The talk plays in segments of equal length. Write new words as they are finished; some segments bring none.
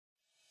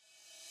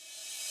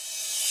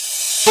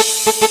Hey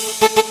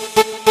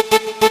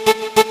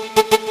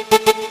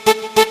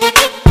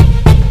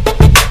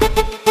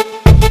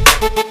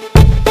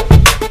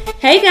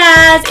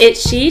guys,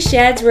 it's She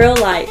Sheds Real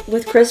Light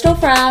with Crystal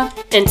Fry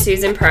and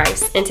Susan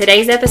Price, and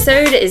today's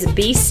episode is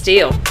Be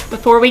Still.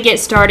 Before we get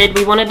started,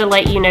 we wanted to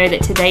let you know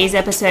that today's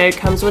episode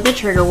comes with a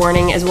trigger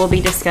warning as we'll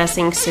be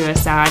discussing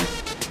suicide.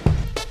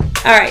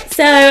 Alright,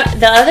 so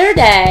the other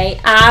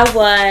day I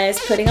was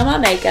putting on my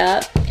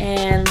makeup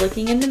and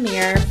looking in the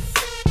mirror,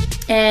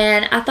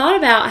 and I thought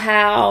about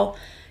how,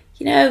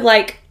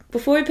 like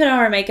before we put on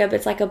our makeup,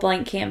 it's like a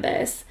blank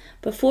canvas.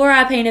 Before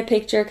I paint a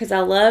picture, because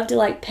I love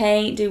to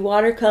paint, do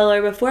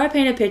watercolor, before I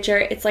paint a picture,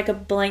 it's like a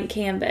blank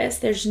canvas.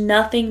 There's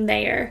nothing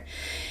there.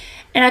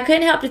 And I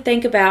couldn't help to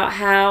think about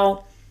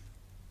how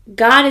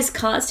God is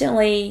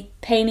constantly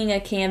painting a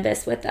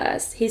canvas with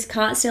us. He's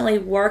constantly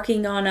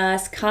working on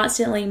us,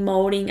 constantly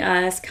molding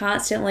us,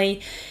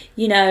 constantly,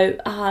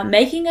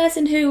 making us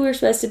into who we're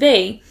supposed to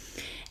be.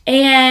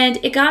 And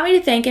it got me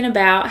to thinking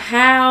about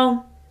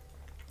how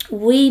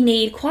we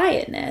need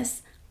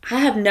quietness. I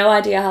have no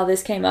idea how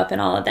this came up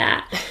and all of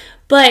that.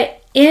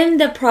 But in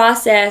the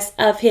process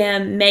of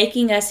Him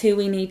making us who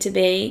we need to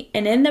be,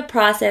 and in the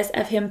process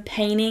of Him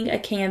painting a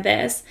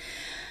canvas,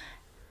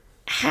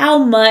 how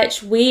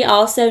much we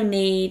also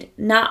need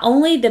not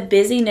only the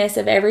busyness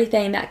of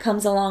everything that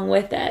comes along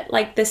with it,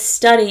 like the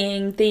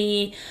studying,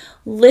 the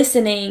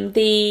listening,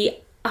 the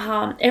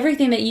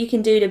everything that you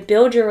can do to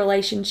build your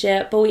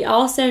relationship, but we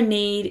also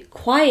need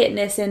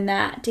quietness in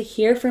that, to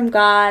hear from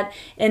God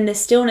and the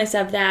stillness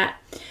of that.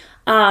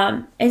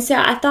 And so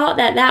I thought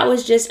that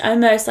was just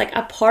almost like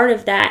a part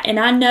of that. And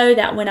I know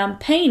that when I'm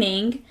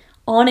painting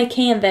on a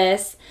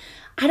canvas,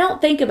 I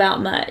don't think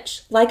about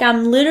much. Like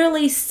I'm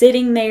literally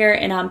sitting there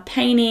and I'm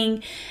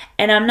painting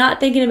and I'm not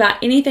thinking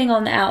about anything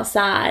on the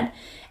outside.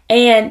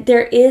 And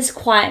there is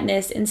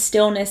quietness and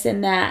stillness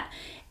in that.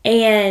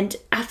 And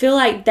I feel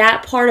like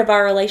that part of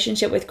our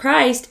relationship with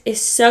Christ is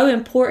so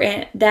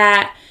important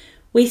that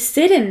we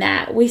sit in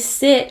that. We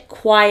sit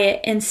quiet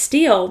and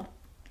still.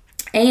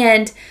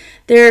 And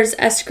there's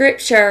a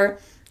scripture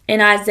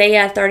in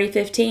Isaiah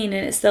 30:15,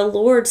 and it's the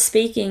Lord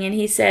speaking, and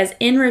He says,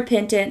 "In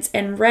repentance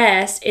and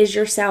rest is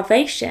your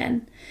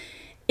salvation.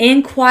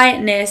 In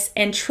quietness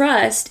and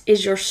trust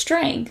is your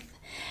strength."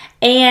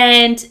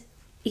 And,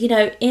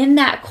 in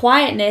that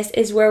quietness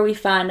is where we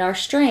find our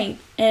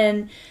strength.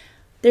 And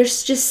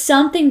there's just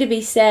something to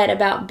be said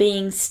about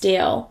being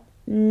still,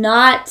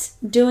 not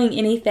doing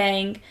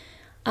anything,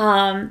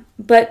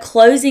 but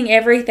closing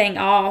everything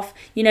off.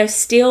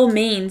 Still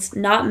means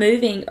not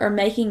moving or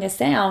making a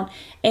sound.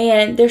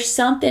 And there's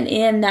something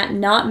in that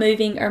not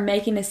moving or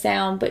making a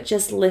sound, but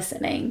just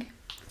listening.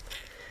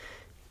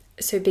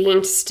 So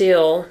being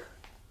still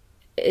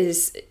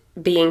is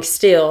being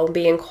still,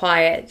 being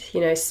quiet,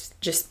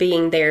 just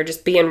being there,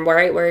 just being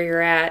right where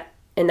you're at.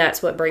 And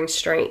that's what brings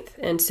strength.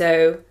 And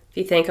so if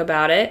you think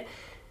about it,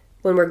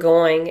 when we're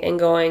going and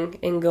going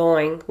and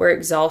going, we're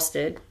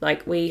exhausted.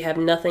 Like we have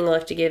nothing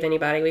left to give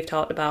anybody. We've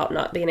talked about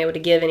not being able to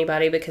give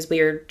anybody because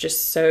we are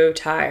just so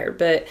tired.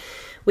 But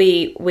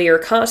we are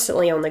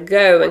constantly on the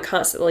go and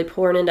constantly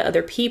pouring into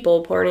other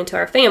people, pouring into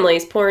our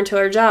families, pouring into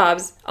our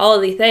jobs, all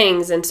of these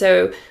things. And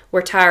so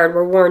we're tired,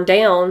 we're worn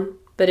down.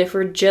 But if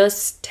we're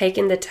just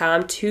taking the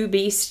time to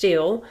be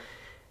still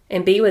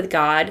and be with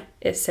God,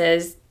 it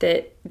says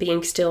that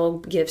being still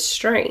gives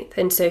strength.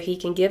 And so He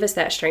can give us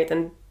that strength.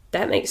 And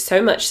that makes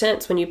so much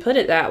sense when you put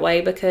it that way,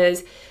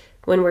 because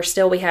when we're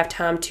still, we have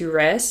time to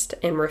rest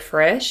and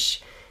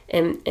refresh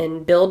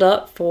and build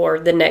up for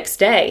the next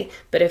day.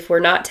 But if we're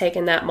not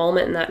taking that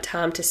moment and that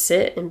time to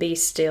sit and be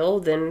still,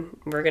 then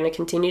we're going to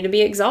continue to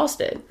be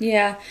exhausted.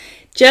 Yeah.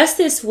 Just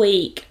this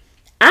week,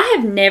 I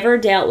have never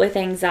dealt with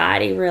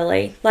anxiety,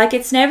 really. Like,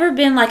 it's never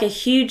been like a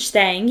huge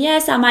thing.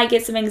 Yes, I might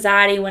get some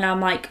anxiety when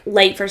I'm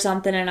late for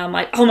something and I'm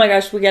like, oh my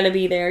gosh, we got to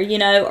be there,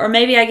 or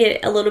maybe I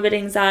get a little bit of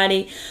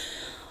anxiety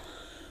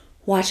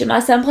watching my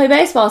son play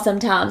baseball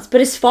sometimes.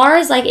 But as far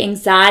as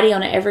anxiety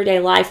on an everyday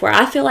life where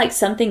I feel like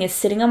something is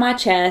sitting on my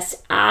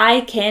chest,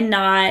 I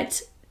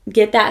cannot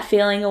get that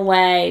feeling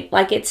away.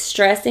 Like it's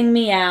stressing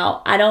me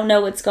out. I don't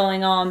know what's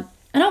going on.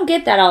 I don't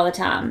get that all the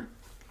time.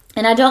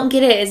 And I don't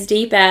get it as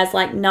deep as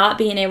not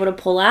being able to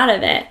pull out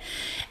of it.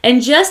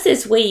 And just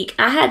this week,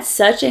 I had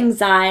such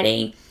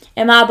anxiety.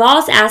 And my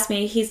boss asked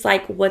me, he's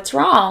like, "What's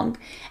wrong?"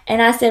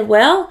 And I said,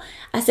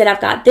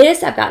 I've got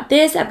this, I've got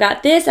this, I've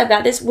got this, I've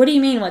got this. What do you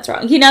mean what's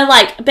wrong?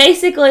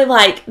 Basically,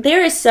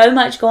 there is so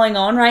much going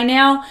on right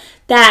now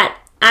that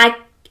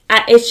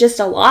it's just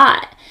a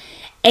lot.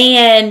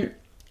 And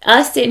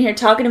us sitting here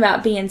talking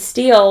about being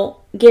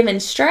still, giving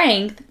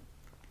strength,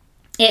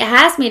 it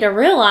has me to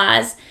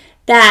realize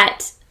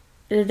that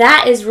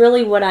is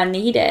really what I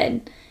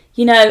needed.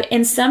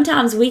 And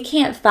sometimes we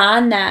can't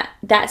find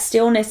that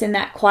stillness and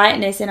that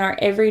quietness in our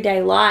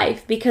everyday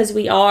life because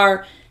we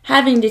are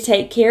having to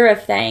take care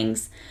of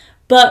things.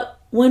 But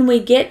when we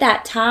get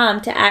that time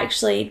to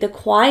actually, the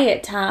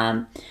quiet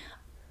time,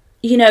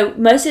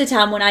 most of the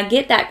time when I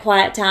get that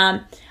quiet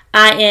time,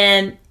 I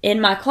am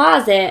in my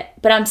closet,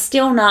 but I'm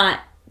still not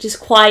just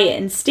quiet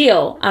and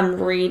still.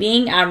 I'm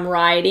reading, I'm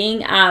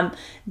writing, I'm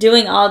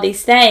doing all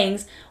these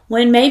things,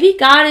 when maybe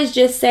God is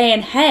just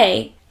saying,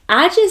 hey,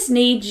 I just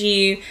need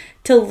you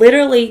to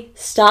literally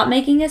stop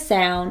making a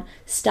sound,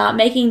 stop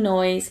making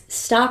noise,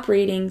 stop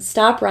reading,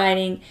 stop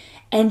writing,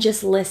 and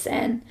just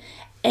listen.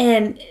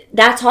 And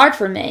that's hard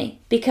for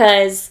me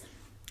because,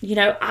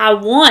 I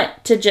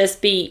want to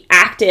just be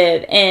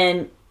active,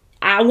 and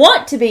I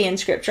want to be in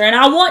Scripture, and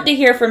I want to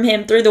hear from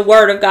Him through the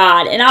Word of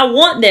God, and I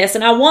want this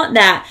and I want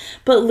that.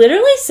 But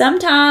literally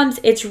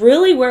sometimes it's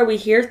really where we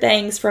hear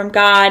things from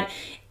God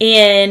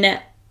in,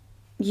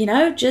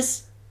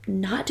 just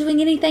not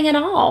doing anything at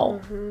all.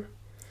 Mm-hmm.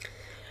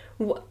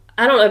 Well,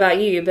 I don't know about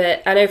you,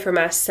 but I know for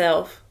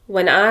myself,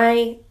 when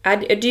I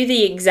do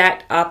the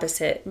exact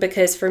opposite,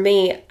 because for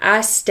me,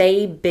 I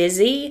stay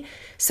busy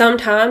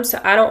sometimes,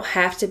 so I don't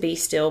have to be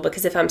still,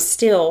 because if I'm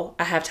still,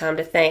 I have time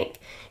to think.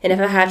 And if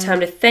I have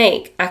time to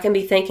think, I can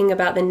be thinking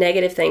about the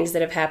negative things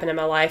that have happened in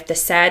my life, the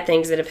sad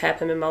things that have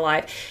happened in my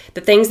life,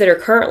 the things that are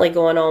currently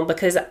going on,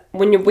 because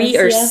when we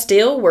are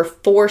still, we're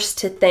forced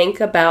to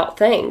think about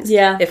things.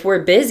 Yeah. If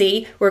we're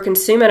busy, we're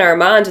consuming our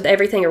minds with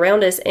everything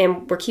around us,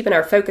 and we're keeping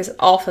our focus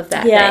off of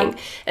that thing.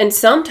 And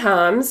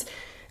sometimes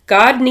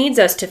God needs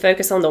us to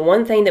focus on the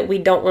one thing that we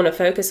don't want to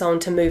focus on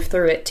to move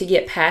through it, to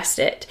get past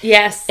it.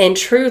 Yes. And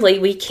truly,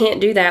 we can't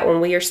do that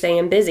when we are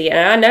staying busy. And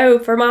I know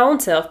for my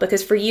own self,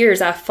 because for years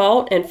I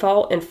fought, and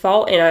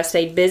I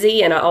stayed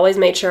busy, and I always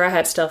made sure I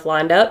had stuff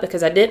lined up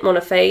because I didn't want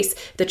to face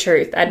the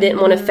truth. I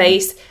didn't want to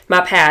face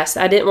my past.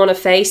 I didn't want to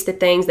face the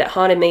things that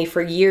haunted me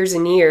for years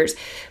and years.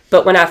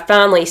 But when I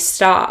finally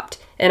stopped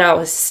and I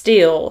was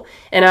still,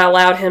 and I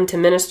allowed Him to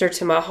minister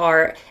to my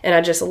heart, and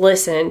I just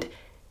listened,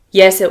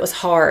 yes, it was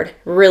hard,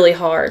 really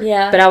hard.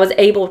 Yeah. But I was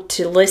able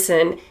to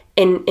listen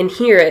and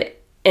hear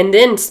it, and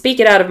then speak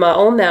it out of my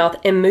own mouth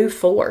and move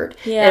forward.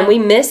 Yeah. And we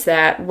miss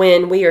that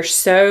when we are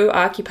so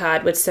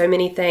occupied with so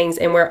many things,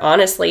 and we're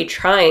honestly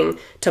trying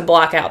to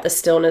block out the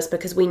stillness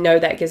because we know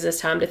that gives us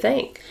time to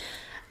think.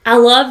 I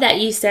love that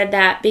you said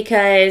that,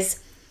 because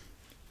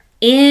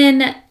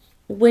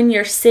when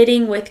you're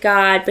sitting with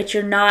God, but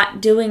you're not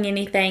doing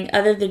anything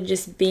other than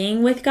just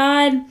being with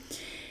God,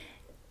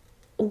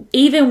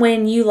 even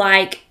when you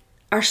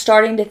are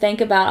starting to think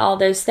about all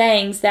those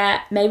things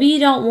that maybe you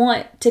don't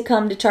want to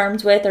come to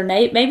terms with, or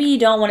maybe you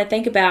don't want to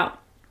think about,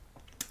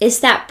 it's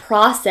that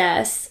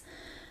process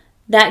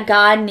that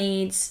God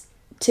needs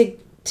to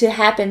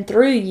happen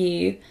through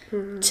you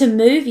to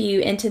move you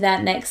into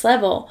that next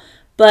level.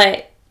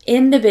 But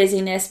in the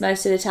busyness,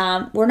 most of the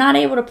time, we're not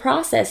able to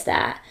process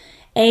that.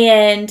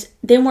 And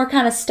then we're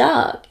kind of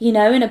stuck, in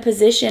a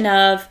position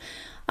of,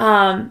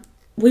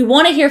 we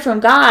want to hear from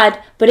God,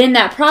 but in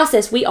that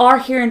process, we are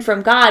hearing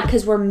from God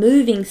because we're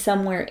moving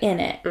somewhere in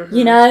it,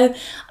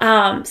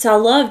 So I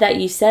love that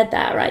you said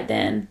that right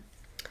then.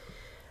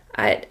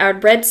 I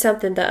read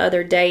something the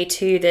other day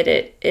too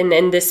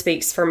and this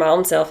speaks for my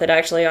own self.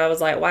 I was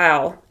like,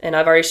 wow. And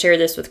I've already shared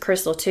this with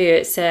Crystal too.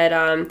 It said,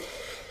 and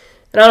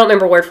I don't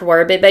remember word for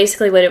word, but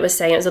basically what it was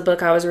saying, it was a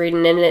book I was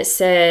reading, and it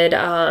said,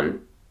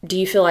 do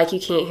you feel like you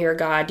can't hear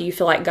God? Do you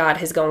feel like God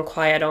has gone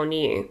quiet on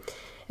you?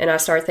 And I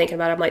started thinking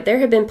about it. I'm like, there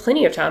have been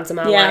plenty of times in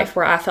my life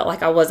where I felt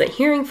like I wasn't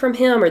hearing from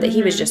Him, or that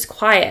He was just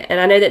quiet. And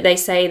I know that they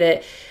say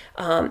that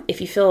if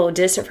you feel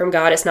distant from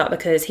God, it's not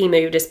because He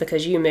moved, it's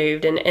because you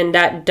moved. And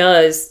that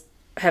does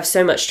have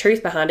so much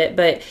truth behind it.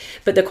 But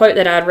the quote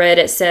that I'd read,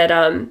 it said,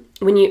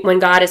 when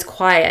God is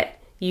quiet,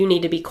 you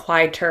need to be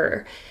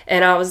quieter.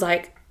 And I was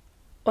like,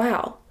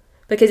 wow.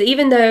 Because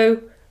even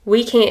though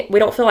we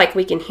don't feel like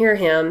we can hear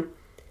Him,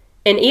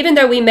 and even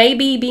though we may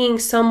be being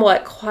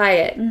somewhat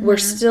quiet, we're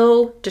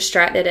still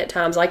distracted at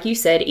times. Like you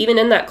said, even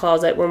in that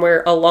closet when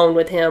we're alone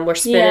with Him, we're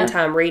spending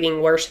time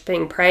reading,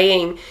 worshiping,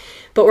 praying.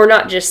 But we're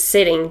not just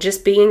sitting,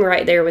 just being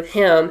right there with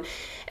Him.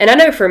 And I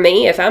know for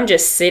me, if I'm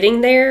just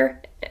sitting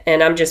there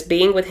and I'm just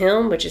being with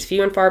Him, which is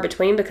few and far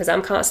between because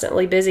I'm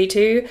constantly busy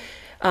too,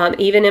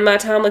 even in my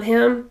time with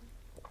Him,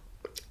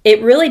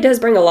 it really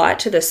does bring a lot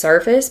to the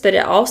surface. But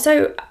it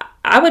also,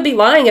 I would be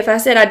lying if I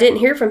said I didn't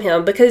hear from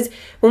Him, because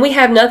when we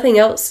have nothing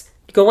else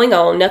going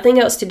on, nothing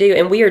else to do,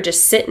 and we are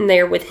just sitting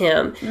there with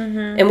Him,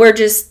 and we're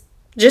just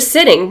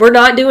sitting, we're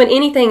not doing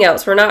anything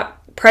else, we're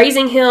not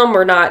praising Him,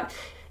 we're not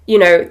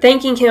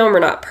thanking Him, we're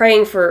not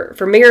praying for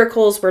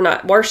miracles, we're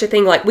not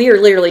worshiping, we are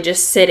literally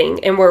just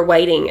sitting and we're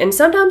waiting. And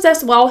sometimes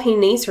that's all He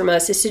needs from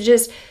us, is to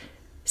just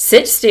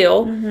sit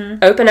still,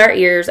 open our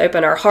ears,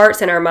 open our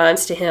hearts and our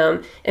minds to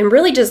Him, and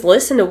really just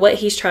listen to what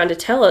He's trying to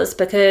tell us,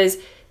 because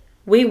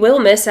we will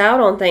miss out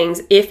on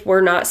things if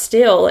we're not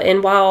still.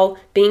 And while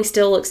being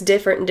still looks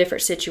different in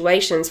different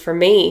situations, for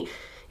me,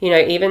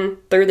 even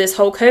through this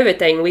whole COVID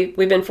thing, we've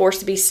been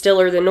forced to be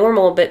stiller than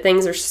normal, but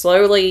things are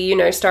slowly,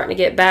 starting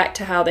to get back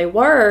to how they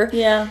were.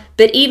 Yeah.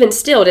 But even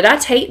still, did I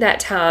take that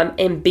time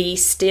and be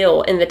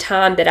still in the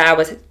time that I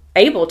was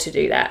able to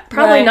do that?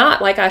 Probably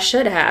not like I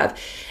should have.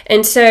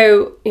 And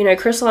so,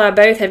 Crystal and I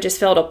both have just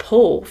felt a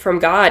pull from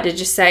God to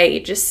just say,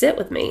 just sit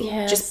with me.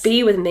 Yes. Just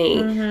be with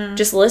me.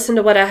 Just listen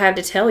to what I have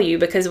to tell you,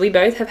 because we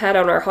both have had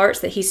on our hearts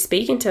that He's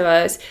speaking to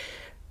us.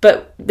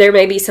 But there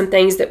may be some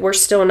things that we're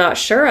still not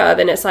sure of,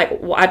 and it's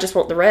like, well, I just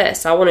want the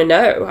rest. I want to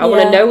know. I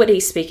want to know what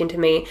he's speaking to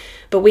me.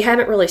 But we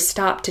haven't really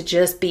stopped to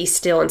just be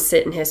still and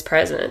sit in his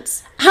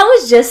presence. I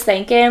was just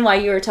thinking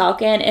while you were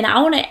talking, and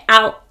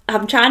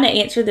I'm trying to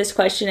answer this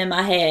question in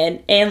my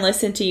head and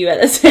listen to you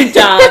at the same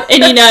time.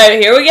 And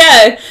here we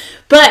go.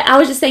 But I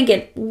was just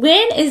thinking,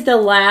 when is the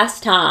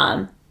last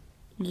time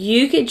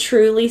you could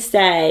truly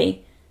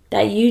say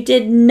that you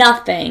did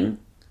nothing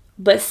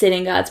but sit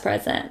in God's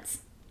presence?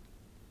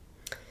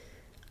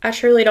 I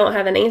truly don't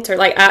have an answer.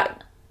 Like,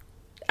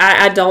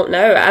 I don't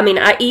know. I mean,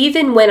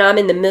 even when I'm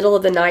in the middle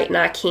of the night and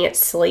I can't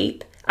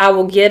sleep, I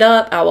will get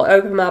up, I will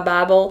open my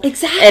Bible,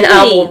 exactly, and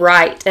I will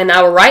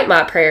write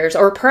my prayers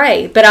or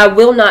pray, but I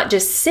will not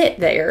just sit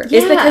there. Yeah.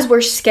 It's because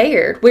we're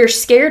scared. We're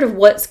scared of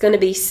what's going to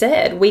be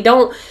said.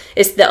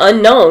 It's the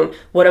unknown.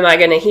 What am I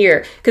going to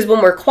hear? Because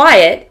when we're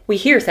quiet, we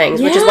hear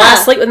things, which is why I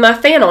sleep with my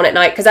fan on at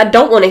night, because I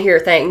don't want to hear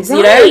things,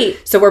 right.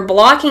 So we're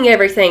blocking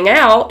everything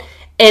out.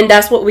 And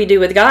that's what we do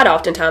with God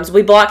oftentimes.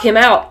 We block him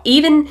out.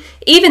 Even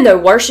though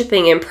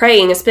worshiping and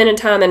praying and spending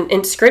time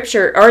in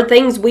Scripture are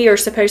things we are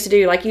supposed to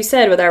do, like you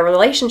said, with our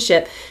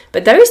relationship.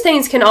 But those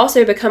things can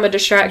also become a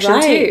distraction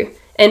too.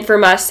 And for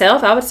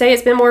myself, I would say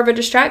it's been more of a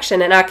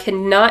distraction. And I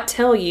cannot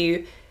tell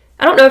you,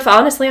 I don't know if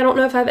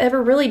I've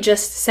ever really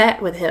just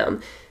sat with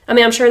him. I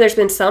mean, I'm sure there's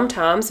been some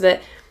times, but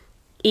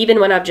even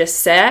when I've just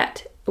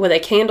sat with a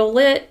candle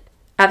lit,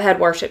 I've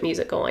had worship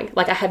music going.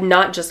 Like, I have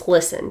not just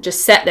listened,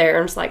 just sat there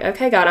and just like,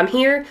 okay, God, I'm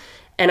here,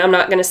 and I'm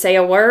not going to say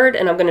a word,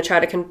 and I'm going to try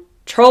to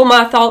control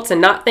my thoughts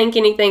and not think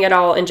anything at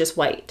all and just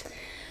wait.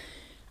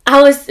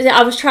 I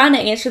was trying to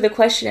answer the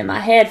question in my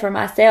head for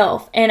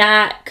myself, and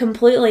I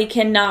completely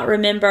cannot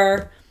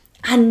remember.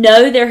 I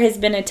know there has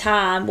been a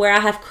time where I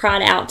have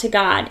cried out to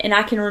God, and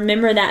I can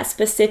remember that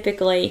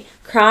specifically,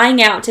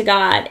 crying out to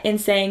God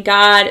and saying,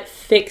 God,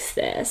 fix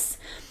this.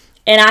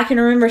 And I can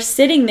remember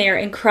sitting there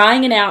and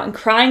crying it out and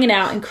crying it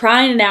out and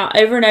crying it out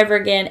over and over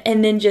again,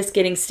 and then just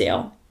getting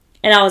still.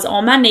 And I was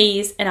on my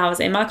knees, and I was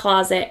in my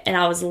closet, and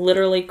I was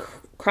literally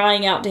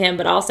crying out to him,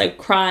 but also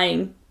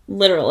crying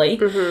literally.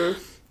 Mm-hmm.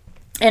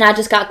 And I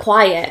just got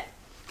quiet.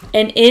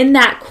 And in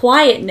that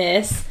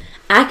quietness,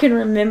 I can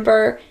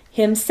remember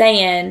him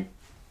saying,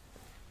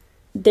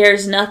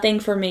 there's nothing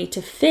for me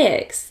to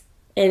fix.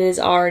 It has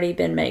already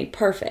been made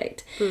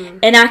perfect.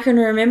 And I can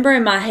remember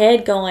in my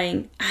head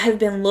going, I have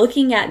been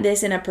looking at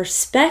this in a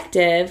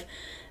perspective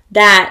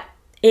that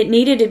it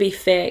needed to be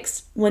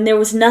fixed when there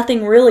was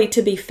nothing really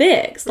to be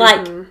fixed.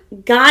 Like,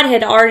 God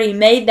had already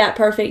made that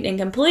perfect and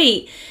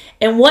complete.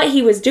 And what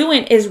he was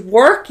doing is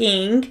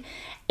working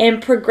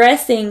and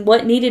progressing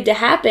what needed to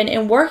happen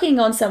and working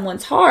on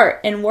someone's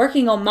heart and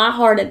working on my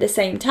heart at the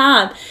same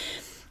time.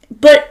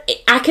 But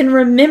I can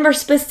remember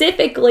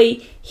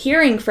specifically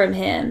hearing from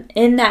him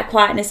in that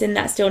quietness, in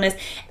that stillness.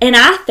 And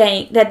I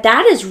think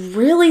that is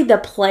really the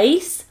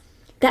place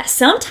that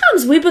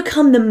sometimes we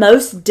become the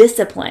most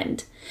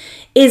disciplined,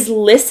 is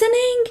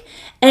listening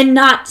and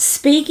not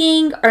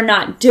speaking or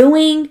not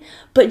doing,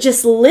 but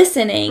just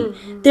listening.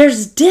 Mm-hmm.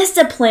 There's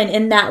discipline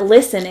in that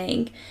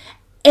listening.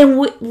 And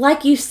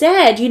like you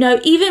said,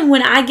 even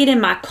when I get in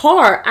my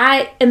car,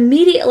 I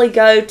immediately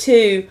go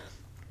to,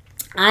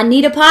 I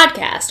need a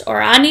podcast,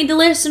 or I need to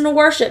listen to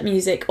worship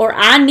music, or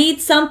I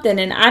need something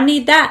and I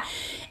need that.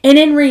 And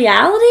in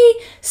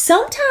reality,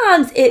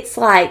 sometimes it's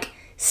like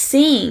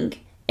seeing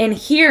and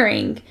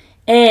hearing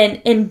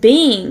and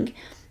being.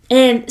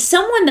 And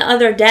someone the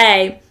other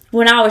day,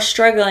 when I was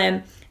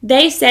struggling,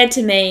 they said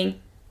to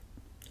me,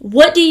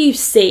 what do you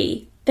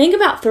see? Think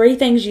about 3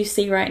 things you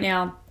see right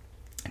now.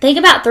 Think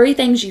about 3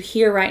 things you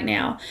hear right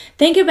now.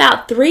 Think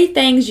about 3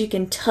 things you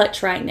can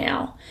touch right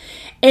now.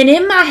 And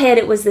in my head,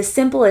 it was the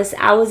simplest.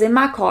 I was in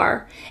my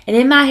car, and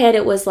in my head,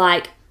 it was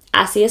like,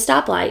 I see a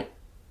stoplight.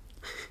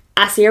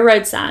 I see a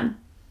road sign.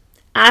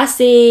 I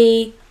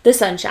see the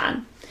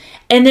sunshine.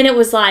 And then it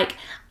was like,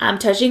 I'm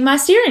touching my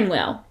steering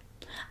wheel.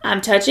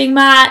 I'm touching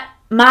my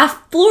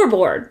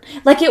floorboard.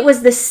 Like, it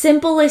was the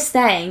simplest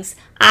things.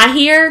 I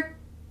hear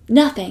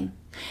nothing.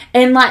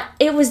 And like,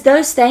 it was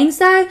those things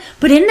though.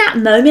 But in that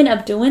moment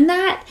of doing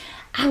that,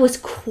 I was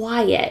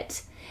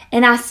quiet.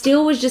 And I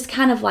still was just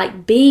kind of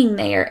like being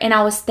there. And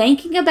I was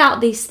thinking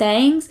about these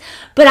things,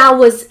 but I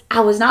was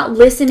not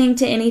listening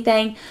to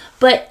anything.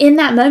 But in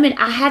that moment,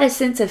 I had a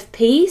sense of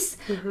peace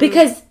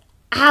because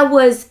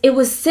it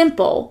was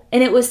simple,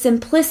 and it was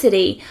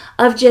simplicity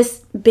of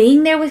just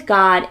being there with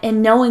God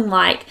and knowing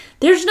like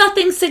there's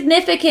nothing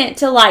significant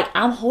to like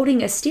I'm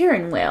holding a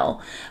steering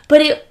wheel,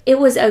 but it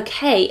was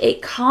okay.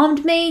 It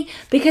calmed me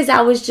because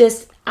I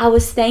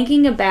was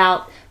thinking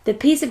about the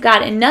peace of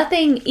God and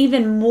nothing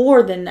even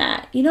more than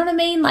that. You know what I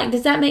mean? Like,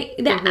 does that make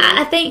that?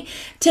 I think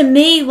to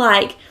me,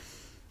 like,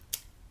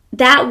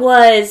 that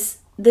was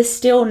the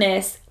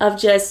stillness of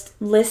just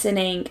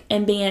listening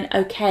and being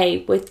okay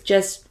with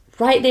just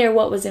right there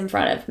what was in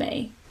front of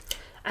me.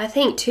 I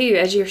think too,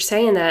 as you're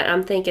saying that,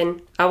 I'm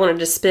thinking, I wanted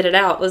to spit it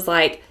out, was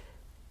like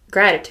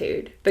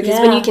gratitude. Because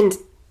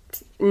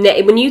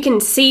when you can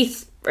see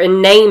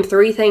and name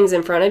 3 things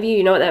in front of you,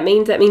 you know what that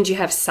means? That means you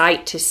have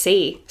sight to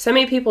see. So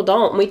many people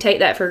don't. We take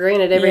that for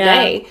granted every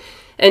day.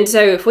 And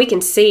so if we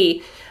can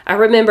see, I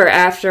remember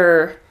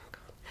after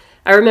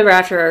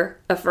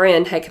a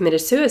friend had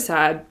committed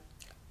suicide,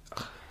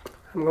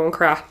 I'm going to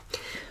cry.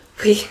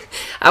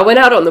 I went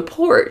out on the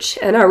porch,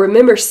 and I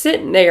remember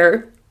sitting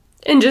there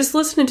and just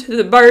listening to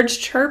the birds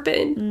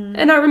chirping.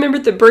 And I remember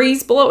the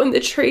breeze blowing the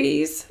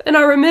trees. And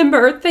I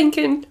remember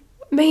thinking,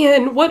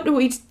 man, what do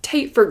we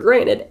take for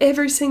granted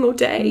every single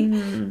day?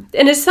 And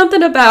it's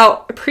something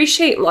about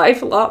appreciating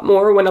life a lot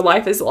more when a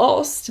life is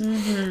lost.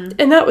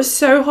 And that was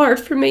so hard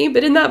for me.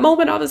 But in that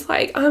moment, I was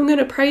like, I'm going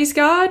to praise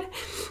God,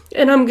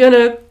 and I'm going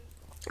to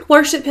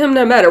worship Him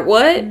no matter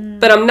what.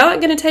 But I'm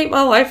not going to take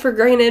my life for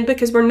granted,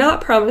 because we're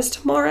not promised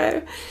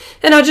tomorrow.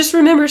 And I just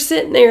remember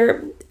sitting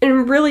there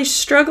and really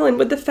struggling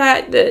with the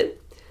fact that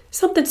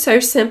something so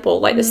simple,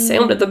 like the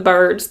sound of the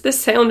birds, the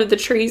sound of the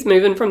trees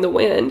moving from the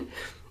wind,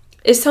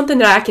 is something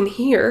that I can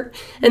hear.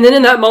 And then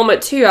in that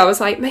moment too, I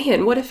was like,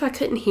 man, what if I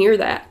couldn't hear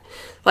that?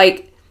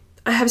 Like,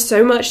 I have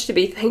so much to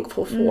be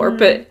thankful for,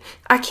 but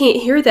I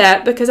can't hear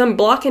that because I'm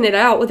blocking it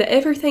out with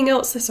everything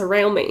else that's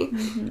around me.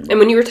 And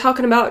when you were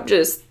talking about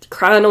just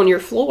crying on your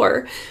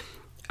floor,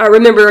 I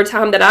remember a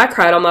time that I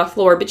cried on my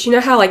floor. But you know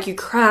how, like, you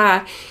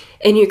cry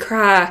and you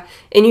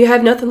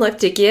have nothing left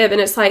to give, and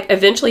it's like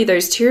eventually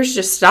those tears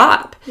just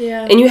stop.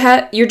 And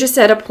you're just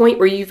at a point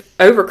where you've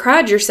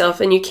overcried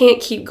yourself and you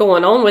can't keep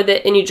going on with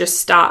it, and you just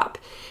stop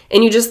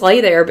and you just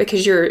lay there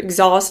because you're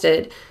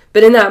exhausted.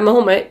 But in that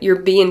moment, you're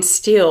being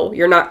still.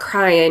 You're not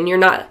crying. You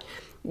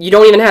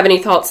don't even have any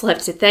thoughts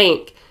left to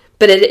think.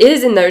 But it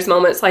is in those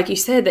moments, like you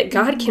said, that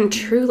God can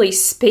truly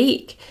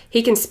speak.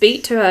 He can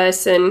speak to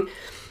us, and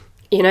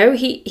you know,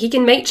 he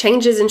can make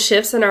changes and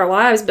shifts in our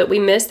lives, but we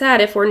miss that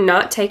if we're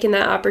not taking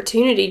that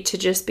opportunity to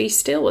just be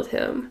still with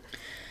Him.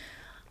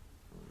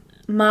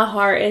 My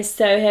heart is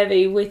so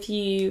heavy with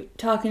you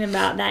talking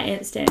about that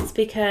instance,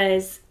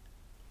 because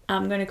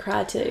I'm going to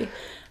cry too.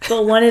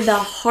 But one of the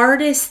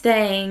hardest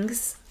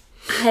things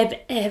I've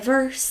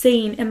ever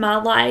seen in my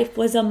life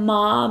was a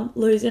mom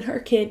losing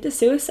her kid to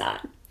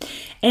suicide.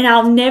 And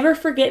I'll never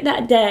forget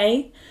that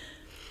day,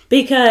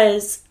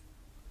 because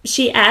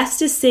she asked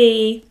to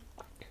see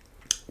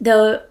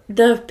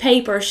the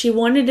paper. She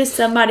wanted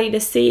somebody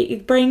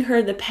to bring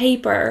her the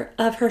paper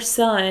of her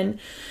son.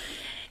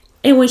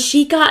 And when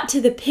she got to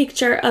the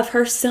picture of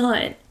her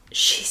son,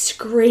 she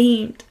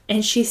screamed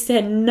and she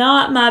said,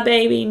 "Not my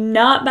baby,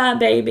 not my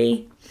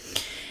baby."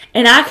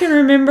 And I can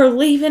remember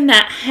leaving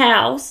that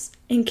house,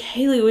 and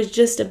Kaylee was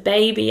just a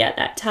baby at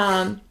that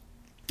time.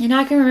 And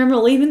I can remember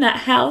leaving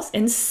that house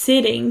and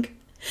sitting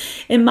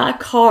in my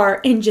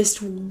car and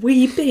just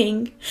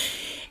weeping.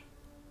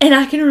 And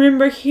I can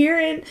remember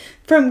hearing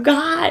from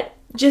God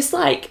just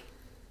like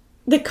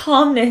the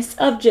calmness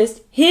of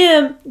just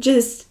Him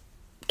just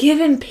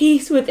giving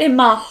peace within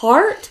my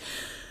heart.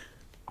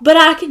 But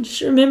I can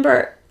just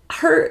remember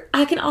her,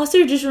 I can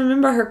also just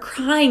remember her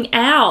crying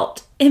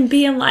out and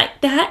being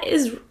like, that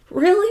is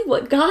really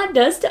what God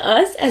does to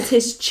us as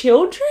His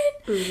children.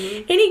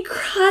 And He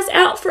cries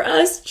out for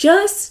us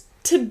just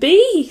to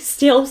be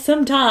still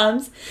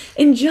sometimes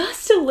and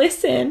just to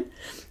listen.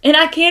 And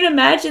I can't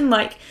imagine,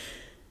 like,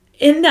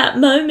 in that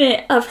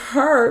moment of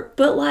her,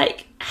 but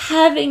like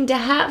having to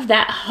have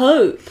that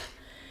hope.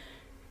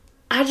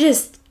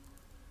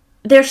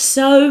 There's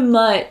so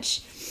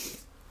much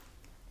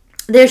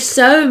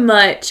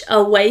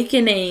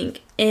awakening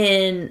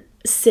in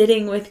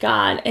sitting with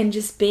God and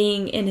just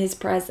being in His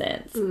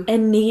presence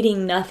and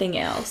needing nothing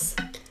else.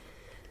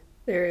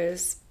 There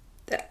is.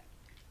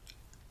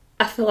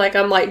 I feel like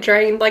I'm like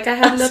drained, like I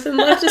have nothing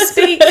left to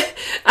speak.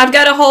 I've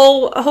got a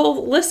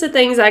whole list of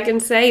things I can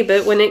say,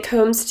 but when it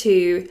comes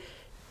to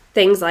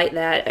things like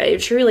that,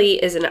 it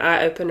truly is an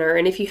eye-opener.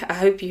 And I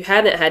hope you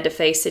haven't had to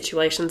face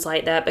situations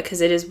like that,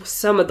 because it is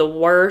some of the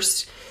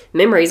worst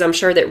memories, I'm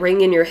sure, that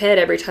ring in your head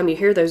every time you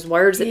hear those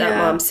words that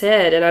mom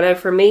said. And I know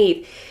for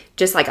me,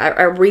 just like I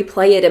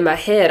replay it in my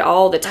head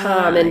all the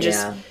time and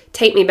just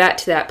take me back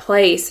to that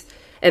place.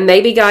 And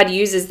maybe God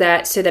uses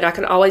that so that I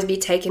can always be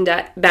taken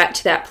back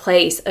to that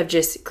place of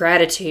just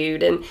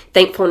gratitude and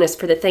thankfulness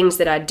for the things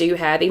that I do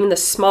have, even the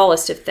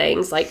smallest of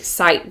things like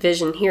sight,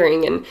 vision,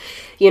 hearing. And,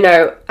 you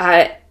know,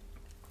 I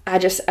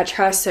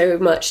try so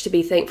much to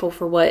be thankful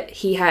for what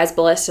He has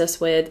blessed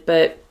us with.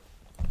 But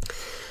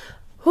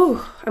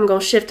I'm going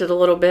to shift it a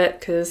little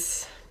bit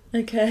because...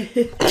 Okay.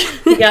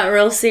 You got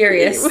real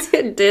serious.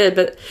 It did,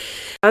 but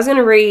I was going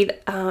to read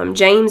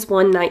James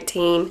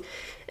 1:19.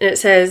 And it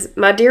says,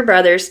 "My dear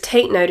brothers,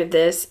 take note of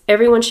this.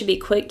 Everyone should be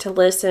quick to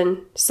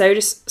listen, slow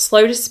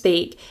to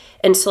speak,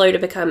 and slow to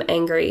become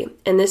angry."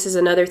 And this is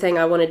another thing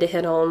I wanted to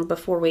hit on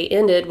before we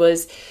ended,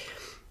 was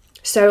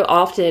so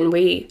often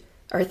we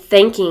are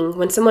thinking,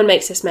 when someone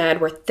makes us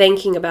mad, we're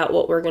thinking about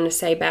what we're going to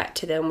say back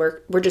to them.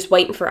 We're just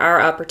waiting for our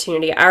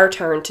opportunity, our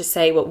turn to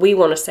say what we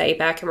want to say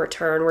back in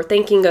return. We're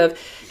thinking of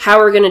how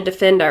we're going to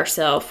defend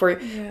ourselves.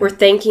 We're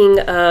thinking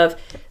of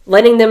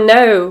letting them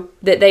know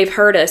that they've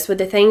hurt us with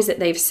the things that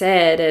they've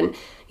said. And,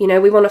 you know,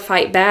 we want to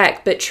fight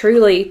back. But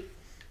truly,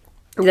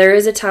 there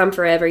is a time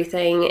for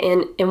everything.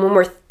 And when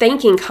we're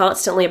thinking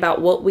constantly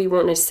about what we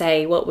want to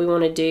say, what we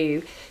want to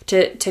do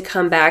to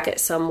come back at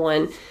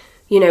someone,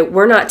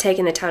 we're not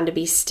taking the time to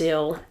be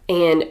still.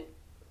 And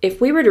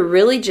if we were to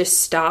really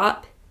just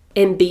stop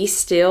and be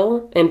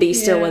still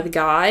with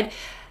God,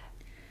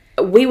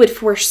 we would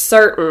for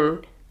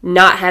certain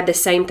not have the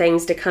same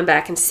things to come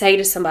back and say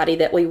to somebody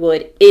that we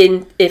would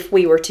if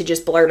we were to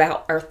just blurt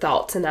out our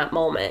thoughts in that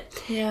moment.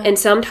 Yeah. And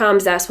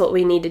sometimes that's what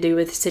we need to do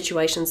with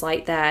situations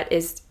like that,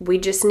 is we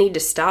just need to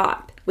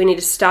stop. We need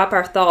to stop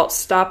our thoughts,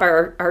 stop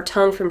our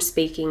tongue from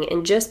speaking,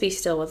 and just be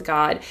still with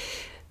God.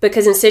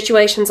 Because in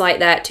situations like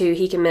that too,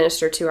 He can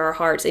minister to our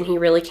hearts, and He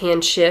really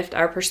can shift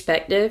our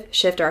perspective,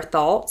 shift our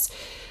thoughts,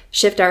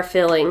 shift our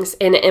feelings,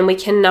 and we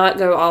cannot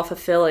go off of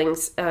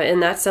feelings,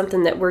 and that's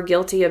something that we're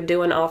guilty of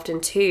doing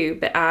often too.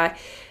 But I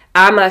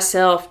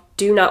myself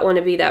do not want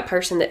to be that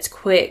person that's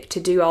quick to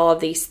do all of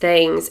these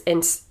things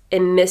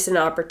and miss an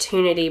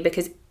opportunity,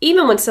 because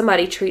even when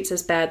somebody treats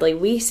us badly,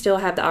 we still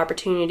have the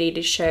opportunity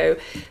to show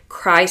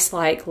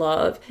Christ-like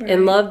love, right,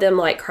 and love them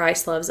like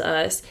Christ loves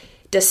us.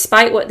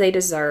 Despite what they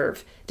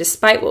deserve,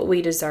 despite what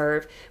we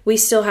deserve, we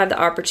still have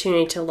the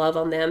opportunity to love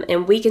on them,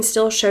 and we can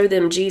still show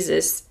them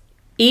Jesus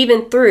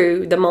even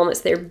through the moments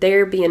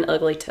they're being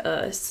ugly to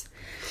us.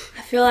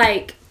 I feel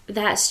like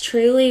that's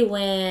truly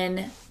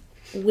when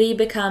we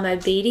become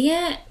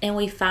obedient, and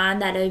we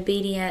find that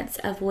obedience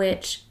of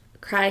which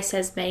Christ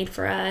has made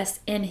for us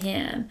in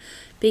Him.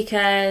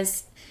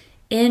 Because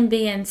in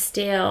being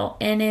still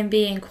and in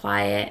being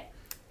quiet,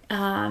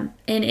 and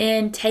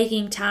in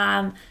taking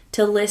time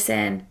to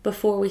listen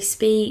before we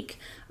speak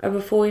or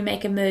before we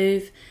make a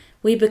move,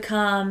 we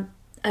become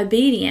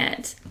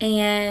obedient.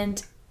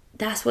 And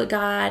that's what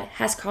God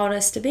has called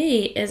us to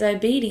be, is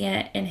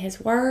obedient in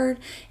His word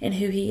and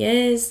who He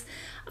is,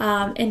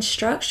 and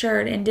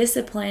structured and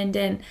disciplined.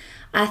 And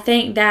I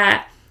think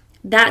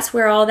that's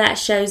where all that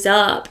shows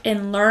up,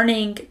 in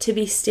learning to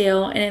be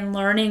still and in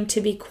learning to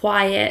be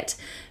quiet,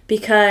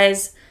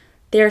 because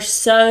there's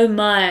so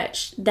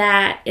much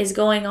that is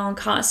going on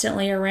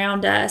constantly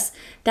around us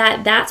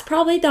that's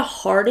probably the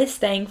hardest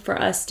thing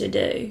for us to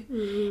do.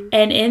 Mm-hmm.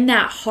 And in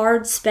that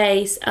hard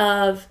space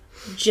of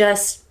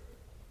just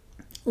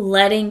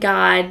letting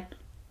God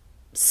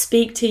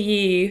speak to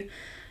you,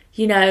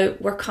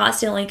 we're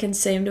constantly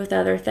consumed with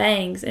other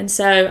things. And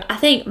so I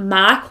think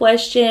my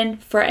question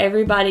for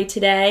everybody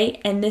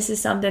today, and this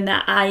is something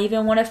that I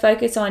even want to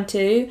focus on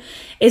too,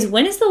 is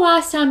when is the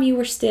last time you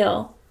were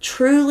still?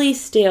 Truly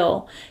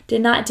still, did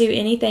not do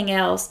anything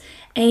else?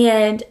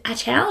 And I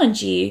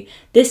challenge you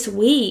this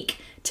week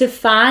to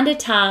find a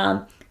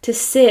time to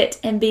sit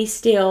and be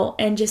still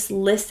and just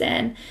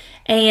listen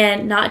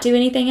and not do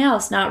anything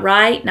else. Not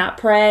write, not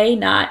pray,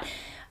 not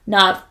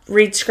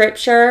read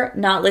scripture,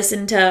 not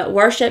listen to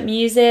worship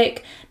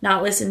music,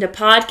 not listen to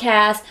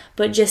podcasts,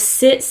 but just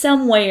sit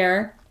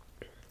somewhere.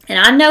 And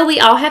I know we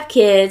all have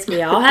kids,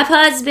 we all have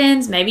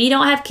husbands, maybe you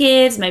don't have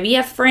kids, maybe you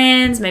have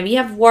friends, maybe you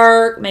have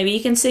work, maybe you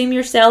consume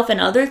yourself in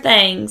other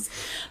things,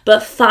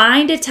 but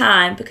find a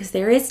time, because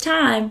there is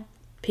time.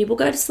 People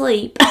go to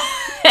sleep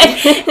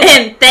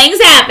and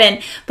things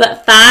happen,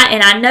 but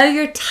and I know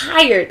you're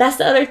tired. That's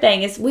the other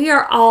thing, is we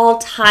are all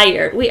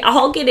tired. We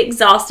all get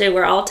exhausted.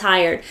 We're all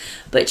tired,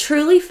 but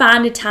truly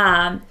find a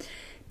time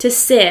to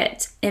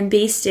sit and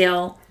be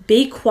still,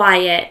 be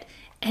quiet,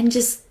 and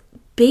just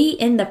be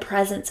in the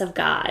presence of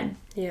God.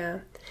 Yeah.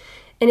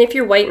 And if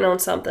you're waiting on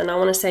something, I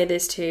want to say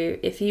this too.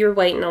 If you're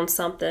waiting on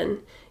something,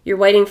 you're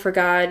waiting for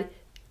God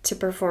to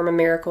perform a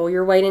miracle.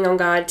 You're waiting on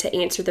God to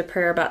answer the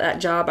prayer about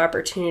that job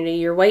opportunity.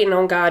 You're waiting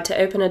on God to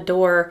open a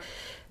door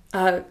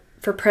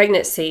for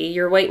pregnancy.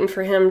 You're waiting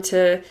for Him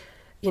to,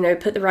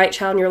 put the right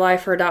child in your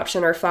life for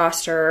adoption or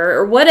foster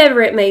or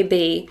whatever it may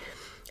be.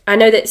 I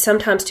know that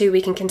sometimes too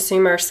we can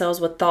consume ourselves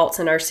with thoughts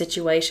in our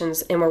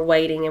situations, and we're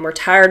waiting and we're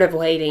tired of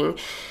waiting.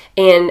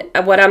 And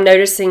what I'm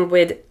noticing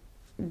with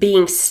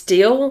being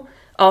still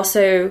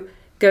also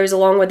goes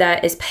along with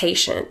that is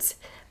patience.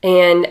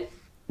 And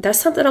that's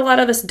something a lot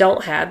of us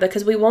don't have,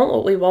 because we want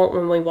what we want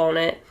when we want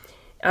it.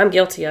 I'm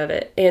guilty of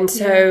it. And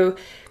so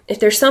if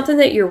there's something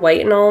that you're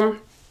waiting on,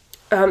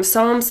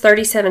 Psalms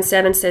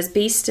 37:7 says,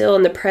 "Be still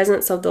in the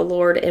presence of the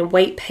Lord and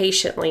wait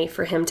patiently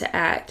for Him to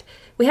act."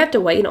 We have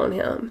to wait on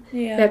Him.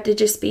 Yeah. We have to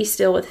just be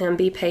still with Him,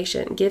 be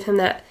patient, give Him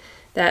that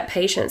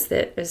patience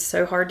that is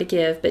so hard to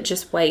give, but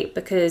just wait,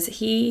 because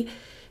He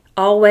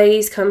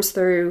always comes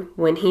through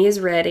when He is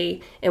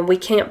ready, and we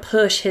can't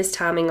push His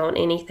timing on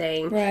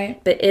anything.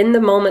 Right. But in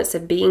the moments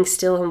of being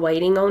still and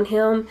waiting on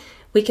Him,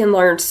 we can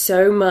learn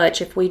so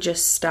much if we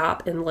just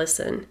stop and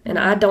listen. And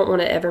I don't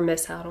want to ever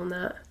miss out on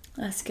that.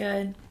 That's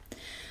good.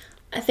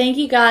 I thank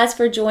you guys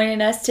for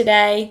joining us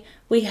today.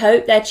 We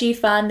hope that you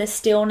find the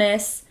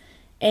stillness,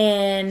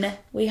 and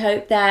we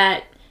hope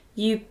that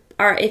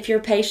if you're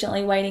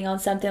patiently waiting on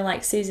something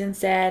like Susan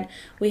said,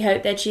 we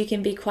hope that you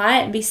can be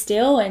quiet and be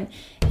still and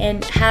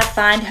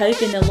find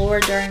hope in the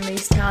Lord during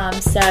these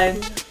times. So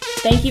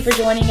thank you for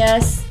joining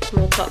us.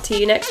 We'll talk to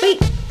you next week.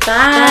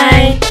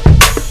 Bye.